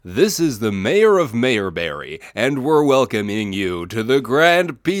This is the mayor of Mayerberry, and we're welcoming you to the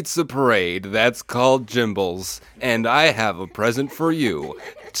grand pizza parade that's called Jimbles. And I have a present for you.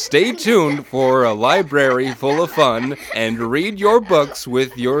 Stay tuned for a library full of fun, and read your books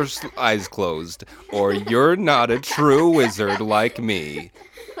with your eyes closed, or you're not a true wizard like me.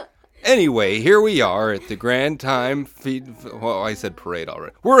 Anyway, here we are at the grand I said parade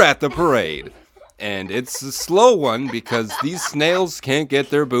already. We're at the parade. And it's a slow one because these snails can't get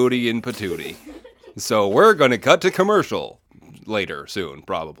their booty in patootie. So we're going to cut to commercial. Later, soon,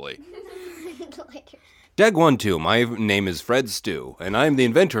 probably. Later. Dag 1-2, my name is Fred Stew, and I'm the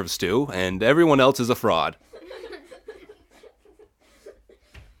inventor of stew, and everyone else is a fraud.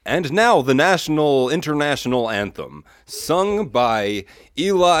 And now the international anthem, sung by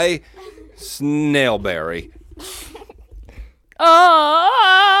Eli Snailberry.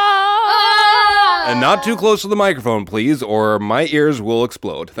 And not too close to the microphone, please, or my ears will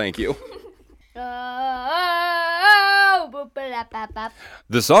explode. Thank you.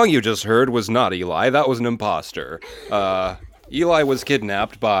 The song you just heard was not Eli. That was an imposter. Eli was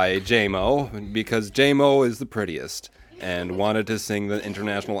kidnapped by J-Mo because J-Mo is the prettiest and wanted to sing the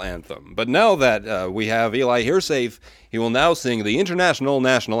international anthem. But now that we have Eli here safe, he will now sing the international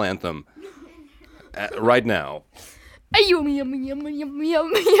national anthem right now. Yummy, yummy, yummy, yummy,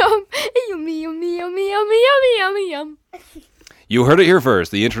 yummy, yum. Yummy, yummy, yummy, yummy, yummy, yummy, yum. You heard it here first,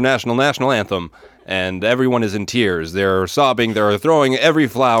 the international national anthem, and everyone is in tears. They're sobbing, they're throwing every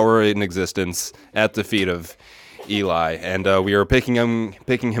flower in existence at the feet of Eli, and we are picking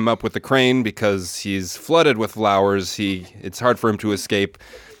him up with the crane because he's flooded with flowers. It's hard for him to escape,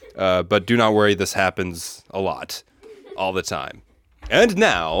 but do not worry, this happens a lot, all the time. And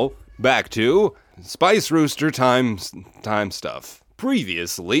now, back to Spice Rooster time stuff.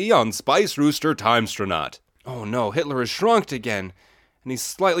 Previously on Spice Rooster Timestronaut. Oh no, Hitler has shrunk again. And he's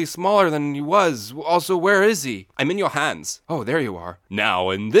slightly smaller than he was. Also, where is he? I'm in your hands. Oh, there you are. Now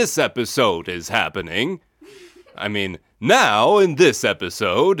in this episode is happening.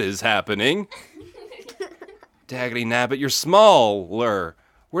 Daggity nabbit, you're smaller.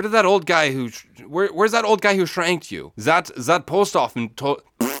 Where's that old guy who shranked you? That post office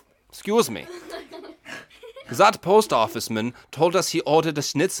excuse me. That post officeman told us he ordered a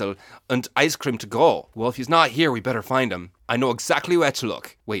schnitzel and ice cream to go. Well, if he's not here, we better find him. I know exactly where to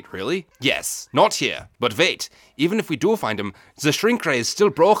look. Wait, really? Yes, not here. But wait, even if we do find him, the shrink ray is still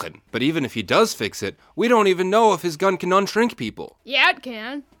broken. But even if he does fix it, we don't even know if his gun can unshrink people. Yeah, it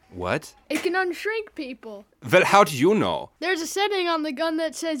can. What? It can unshrink people. Well, how do you know? There's a setting on the gun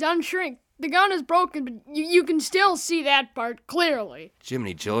that says unshrink. The gun is broken, but you can still see that part clearly.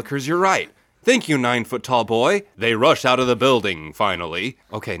 Jiminy Jillikers, you're right. Thank you, 9-foot-tall boy. They rush out of the building, finally.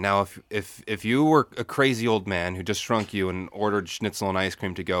 Okay, now if you were a crazy old man who just shrunk you and ordered schnitzel and ice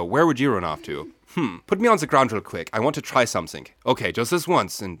cream to go, where would you run off to? Put me on the ground real quick. I want to try something. Okay, just this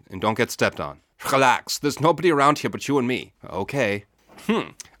once, and don't get stepped on. Relax, there's nobody around here but you and me. Okay.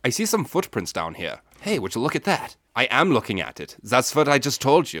 I see some footprints down here. Hey, would you look at that? I am looking at it. That's what I just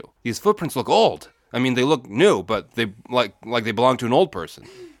told you. These footprints look old. I mean, they look new, but they like they belong to an old person.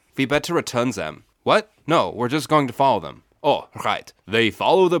 We better return them. What? No, we're just going to follow them. Oh, right. They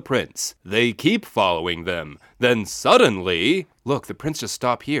follow the prints. They keep following them. Then suddenly... Look, the prints just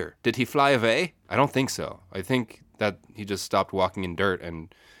stop here. Did he fly away? I don't think so. I think that he just stopped walking in dirt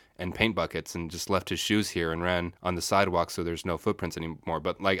and paint buckets and just left his shoes here and ran on the sidewalk so there's no footprints anymore.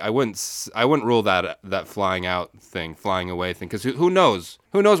 But I wouldn't rule that flying away thing, because who knows?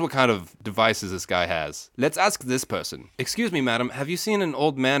 Who knows what kind of devices this guy has? Let's ask this person. Excuse me, madam, have you seen an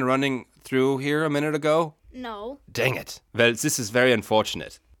old man running through here a minute ago? No. Dang it. Well, this is very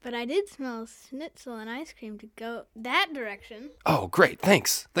unfortunate. But I did smell schnitzel and ice cream to go that direction. Oh, great.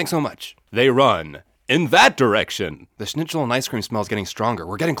 Thanks. Thanks so much. They run. In that direction! The schnitzel and ice cream smell is getting stronger.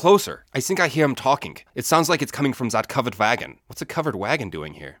 We're getting closer. I think I hear him talking. It sounds like it's coming from that covered wagon. What's a covered wagon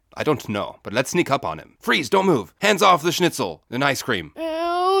doing here? I don't know, but let's sneak up on him. Freeze, don't move. Hands off the schnitzel and ice cream.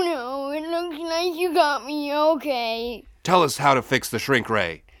 Oh no, it looks like you got me, okay. Tell us how to fix the shrink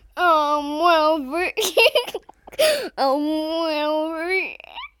ray.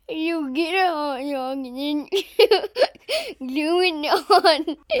 You get a hot dog and then glue it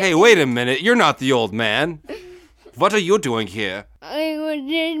on. Hey, wait a minute. You're not the old man. What are you doing here? I was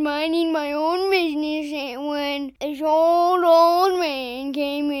just minding my own business when this old man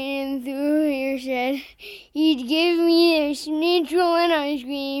came in and through here said he'd give me a schnitzel and ice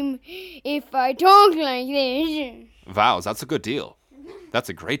cream if I talk like this. Wow, that's a good deal. That's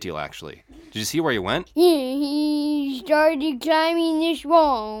a great deal, actually. Did you see where he went? Yeah, he started climbing this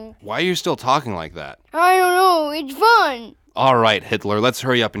wall. Why are you still talking like that? I don't know, it's fun. All right, Hitler, let's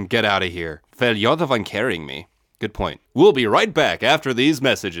hurry up and get out of here. Well, you're the one carrying me. Good point. We'll be right back after these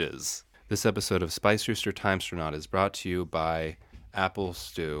messages. This episode of Spice Rooster Timestronaut is brought to you by Apple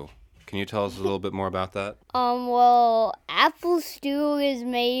Stew. Can you tell us a little bit more about that? Well, apple stew is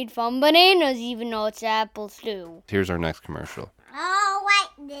made from bananas, even though it's apple stew. Here's our next commercial. All right,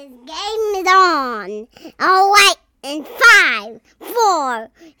 this game is on. All right, in 5, 4,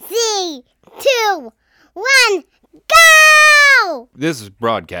 3, 2, 1, go! This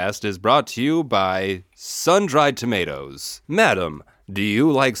broadcast is brought to you by sun-dried tomatoes. Madam, do you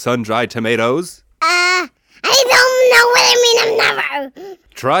like sun-dried tomatoes? I don't know what I mean. I've never.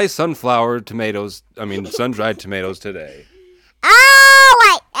 Try sun-dried tomatoes today. All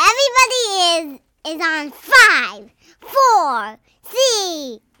right, everybody is on 5, 4,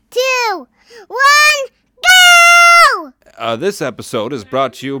 3, 2, 1, go! This episode is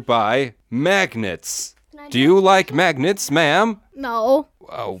brought to you by magnets. Do you like magnets, ma'am? No.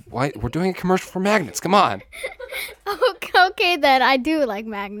 Oh, why? We're doing a commercial for magnets. Come on. Okay, then I do like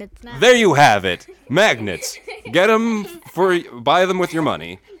magnets now. There you have it. Magnets. Buy them with your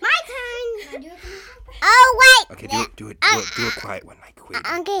money. My turn. Oh, wait. Okay, do it quiet one, Mike. Quick.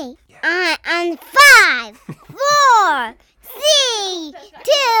 Okay. On 5, 4, 3,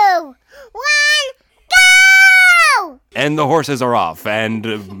 2, 1, go! And the horses are off, and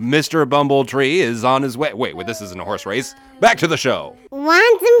Mr. Bumbletree is on his way. Wait, this isn't a horse race. Back to the show.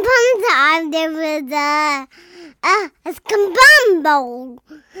 Once upon a time, there was a scumbumble.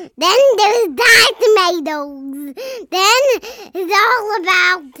 Then there was dyed tomatoes. Then it's all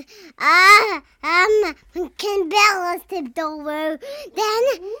about Cambella's tipped over. Then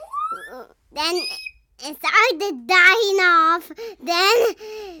it started dying off. Then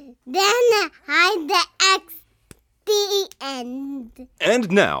I the end.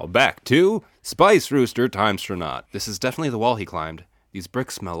 And now, back to Spice Rooster Timestronaut. This is definitely the wall he climbed. These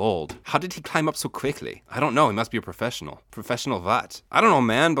bricks smell old. How did he climb up so quickly? I don't know, he must be a professional. Professional what? I don't know,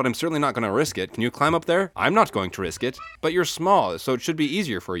 man, but I'm certainly not gonna risk it. Can you climb up there? I'm not going to risk it. But you're small, so it should be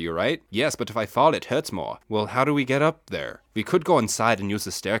easier for you, right? Yes, but if I fall, it hurts more. Well, how do we get up there? We could go inside and use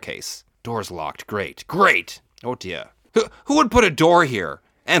the staircase. Door's locked. Great. Oh dear. Who would put a door here?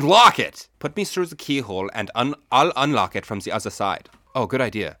 And lock it! Put me through the keyhole and I'll unlock it from the other side. Oh, good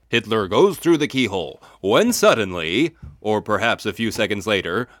idea. Hitler goes through the keyhole, when suddenly, or perhaps a few seconds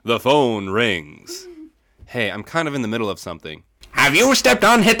later, the phone rings. Hey, I'm kind of in the middle of something. Have you stepped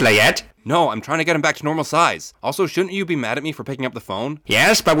on Hitler yet? No, I'm trying to get him back to normal size. Also, shouldn't you be mad at me for picking up the phone?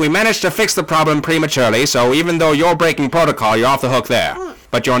 Yes, but we managed to fix the problem prematurely, so even though you're breaking protocol, you're off the hook there.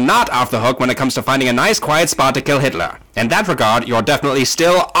 But you're not off the hook when it comes to finding a nice quiet spot to kill Hitler. In that regard, you're definitely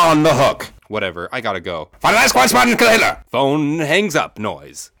still on the hook. Whatever, I gotta go. Find a nice quiet spot and kill Hitler! Phone hangs up,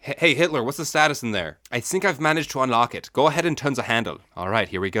 noise. Hey, Hitler, what's the status in there? I think I've managed to unlock it. Go ahead and turn the handle. Alright,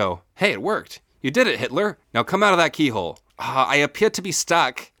 here we go. Hey, it worked. You did it, Hitler. Now come out of that keyhole. I appear to be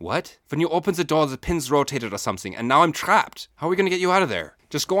stuck. What? When you opened the door, the pins rotated or something, and now I'm trapped. How are we gonna get you out of there?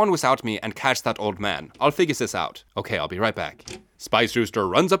 Just go on without me and catch that old man. I'll figure this out. Okay, I'll be right back. Spice Rooster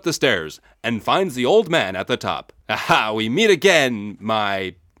runs up the stairs and finds the old man at the top. Aha, we meet again,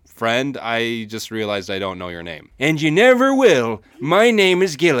 my friend. I just realized I don't know your name. And you never will. My name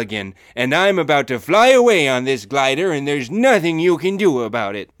is Gilligan, and I'm about to fly away on this glider, and there's nothing you can do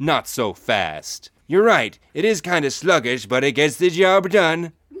about it. Not so fast. You're right, it is kind of sluggish, but it gets the job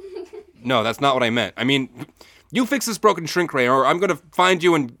done. No, that's not what I meant. I mean, you fix this broken shrink ray, or I'm gonna find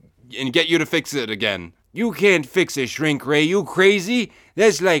you and get you to fix it again. You can't fix a shrink ray, you crazy?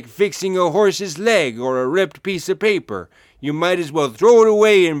 That's like fixing a horse's leg or a ripped piece of paper. You might as well throw it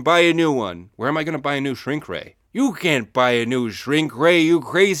away and buy a new one. Where am I gonna buy a new shrink ray? You can't buy a new shrink ray, you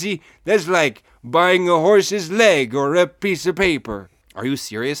crazy? That's like buying a horse's leg or a ripped piece of paper. Are you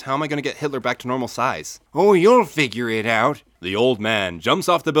serious? How am I gonna get Hitler back to normal size? Oh, you'll figure it out. The old man jumps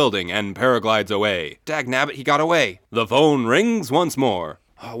off the building and paraglides away. Dagnabbit, he got away. The phone rings once more.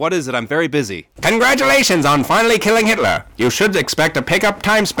 Oh, what is it? I'm very busy. Congratulations on finally killing Hitler. You should expect a pickup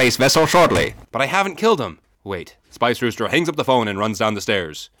time-space vessel shortly. But I haven't killed him. Wait. Spice Rooster hangs up the phone and runs down the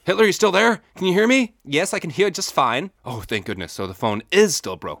stairs. Hitler, you still there? Can you hear me? Yes, I can hear just fine. Oh, thank goodness. So the phone is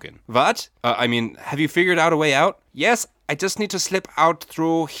still broken. What? Have you figured out a way out? Yes, I just need to slip out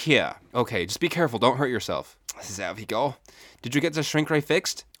through here. Okay, just be careful. Don't hurt yourself. There we go. Did you get the shrink ray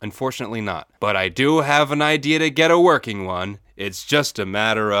fixed? Unfortunately not. But I do have an idea to get a working one. It's just a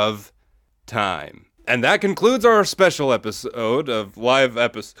matter of time. And that concludes our special episode of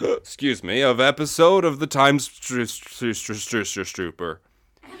episode of the Timestronaut.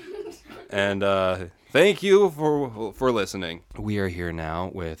 And thank you for listening. We are here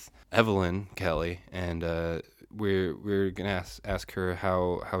now with Evelyn Kelly, and we're gonna ask her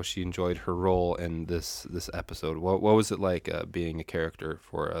how she enjoyed her role in this episode. What was it like being a character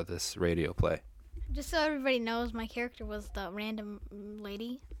for this radio play? Just so everybody knows, my character was the random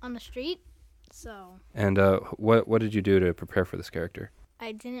lady on the street. So. And what did you do to prepare for this character?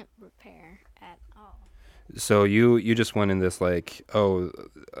 I didn't prepare at all. So you just went in this like,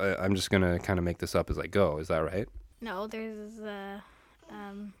 I'm just gonna kind of make this up as I go. Is that right? No, there's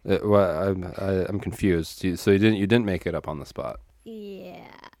I'm confused. So you didn't make it up on the spot.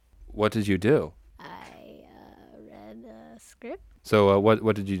 Yeah. What did you do? I read a script. So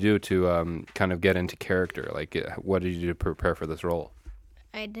what did you do to kind of get into character? Like, what did you do to prepare for this role?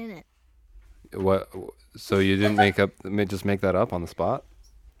 I didn't. What? So you didn't just make that up on the spot?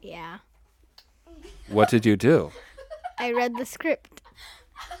 Yeah. What did you do? I read the script.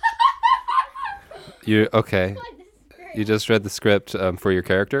 Okay? You just read the script for your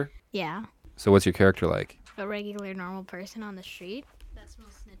character? Yeah. So what's your character like? A regular, normal person on the street that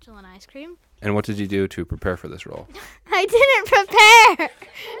smells schnitzel and ice cream. And what did you do to prepare for this role? I didn't prepare.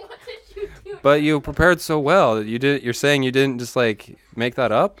 But you prepared so well. You're saying you didn't just like make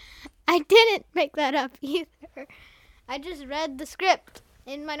that up? I didn't make that up either. I just read the script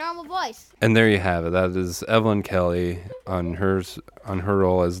in my normal voice. And there you have it. That is Evelyn Kelly on her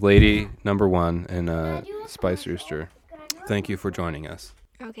role as Lady Number 1 in Spice Rooster. Thank you for joining us.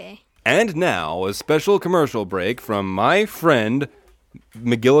 Okay. And now a special commercial break from my friend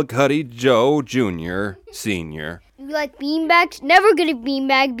McGillicuddy Joe Jr. Sr. You like beanbags? Never get a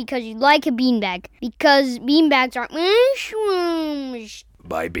beanbag because you like a beanbag. Because beanbags are mushrooms.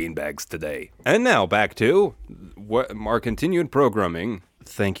 Buy beanbags today. And now back to our continued programming.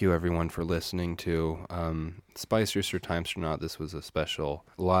 Thank you everyone for listening to Spice Rooster Timestronaut. This was a special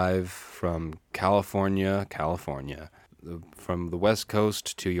live from California. From the West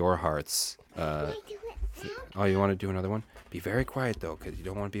Coast to your hearts. Oh, you want to do another one? Be very quiet though, because you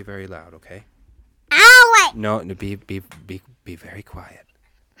don't want to be very loud, okay? Oh, wait. No, be very quiet.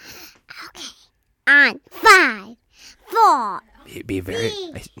 Okay. On 5, 4, Be very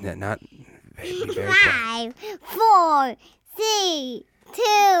not be very quiet. 5, 4, 3,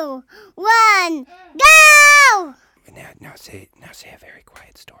 2, 1, go! Now say a very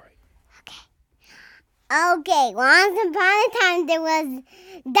quiet story. Okay, once upon a time there was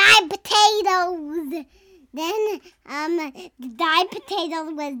dyed potatoes. Then the dyed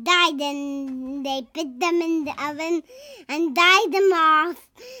potatoes was dyed and they put them in the oven and dyed them off.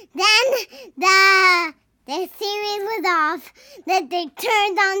 Then the series was off that they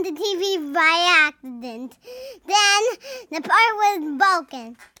turned on the TV by accident. Then the part was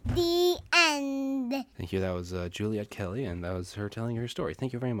broken. The end. Thank you. That was Juliet Kelly, and that was her telling her story.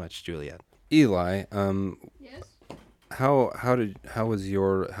 Thank you very much, Juliet. Eli, Yes? how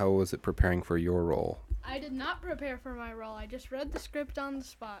was it preparing for your role? I did not prepare for my role. I just read the script on the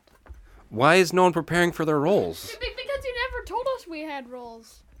spot. Why is no one preparing for their roles? Because you never told us we had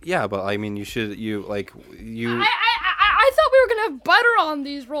roles. Yeah, but I mean, I thought we were gonna have butter on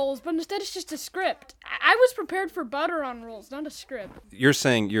these rolls, but instead it's just a script. I was prepared for butter on rolls, not a script. You're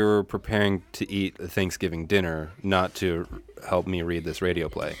saying you're preparing to eat a Thanksgiving dinner, not to help me read this radio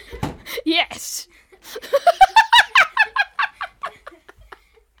play. Yes.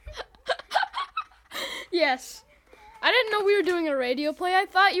 Yes. I didn't know we were doing a radio play. I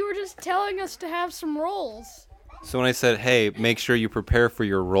thought you were just telling us to have some roles. So when I said, hey, make sure you prepare for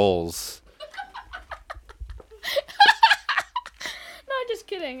your roles. No, I'm just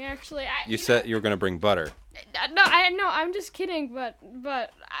kidding, actually. You said you were going to bring butter. No, I'm just kidding, but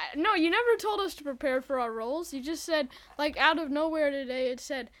no, you never told us to prepare for our roles. You just said, like, out of nowhere today, it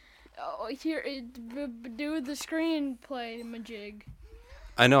said, oh, here, do the screenplay majig.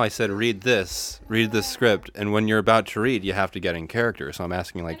 I know, I said read this script, and when you're about to read, you have to get in character, so I'm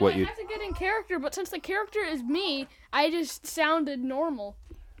asking, like, what you... I have to get in character, but since the character is me, I just sounded normal.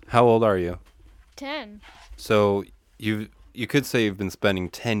 How old are you? 10. So, you could say you've been spending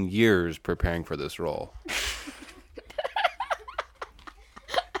 10 years preparing for this role.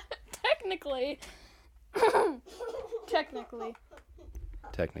 Technically.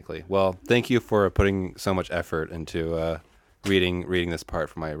 Technically. Well, thank you for putting so much effort into reading this part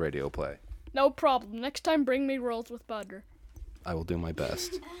for my radio play. No problem. Next time, bring me rolls with butter. I will do my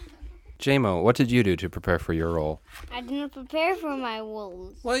best. JMO, what did you do to prepare for your role? I didn't prepare for my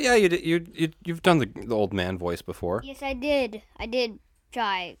roles. Well, yeah, you did. You've done the old man voice before. Yes, I did. I did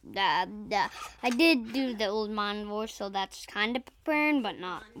try. I did do the old man voice, so that's kind of preparing, but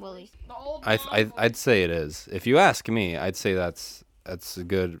not really. I'd say it is. If you ask me, I'd say that's a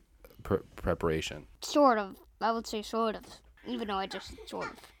good preparation. Sort of. I would say sort of. Even though I just sort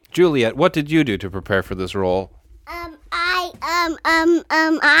of. Juliet, what did you do to prepare for this role?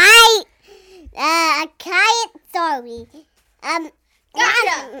 A quiet story.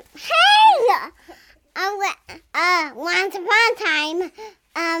 Gotcha. Hey! Once upon a time,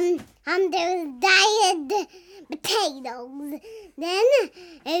 there was dyed potatoes. Then,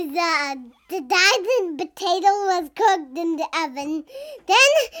 the dyed potato was cooked in the oven.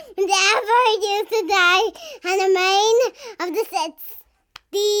 Then, the emperor used to die on the main of the sets.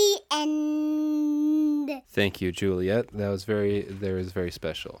 The end. Thank you, Juliet. That was very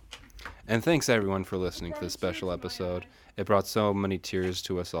special. And thanks everyone for listening to this special episode. It brought so many tears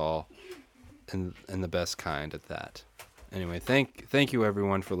to us all, and the best kind at that. Anyway, thank you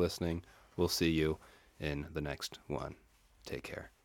everyone for listening. We'll see you in the next one. Take care.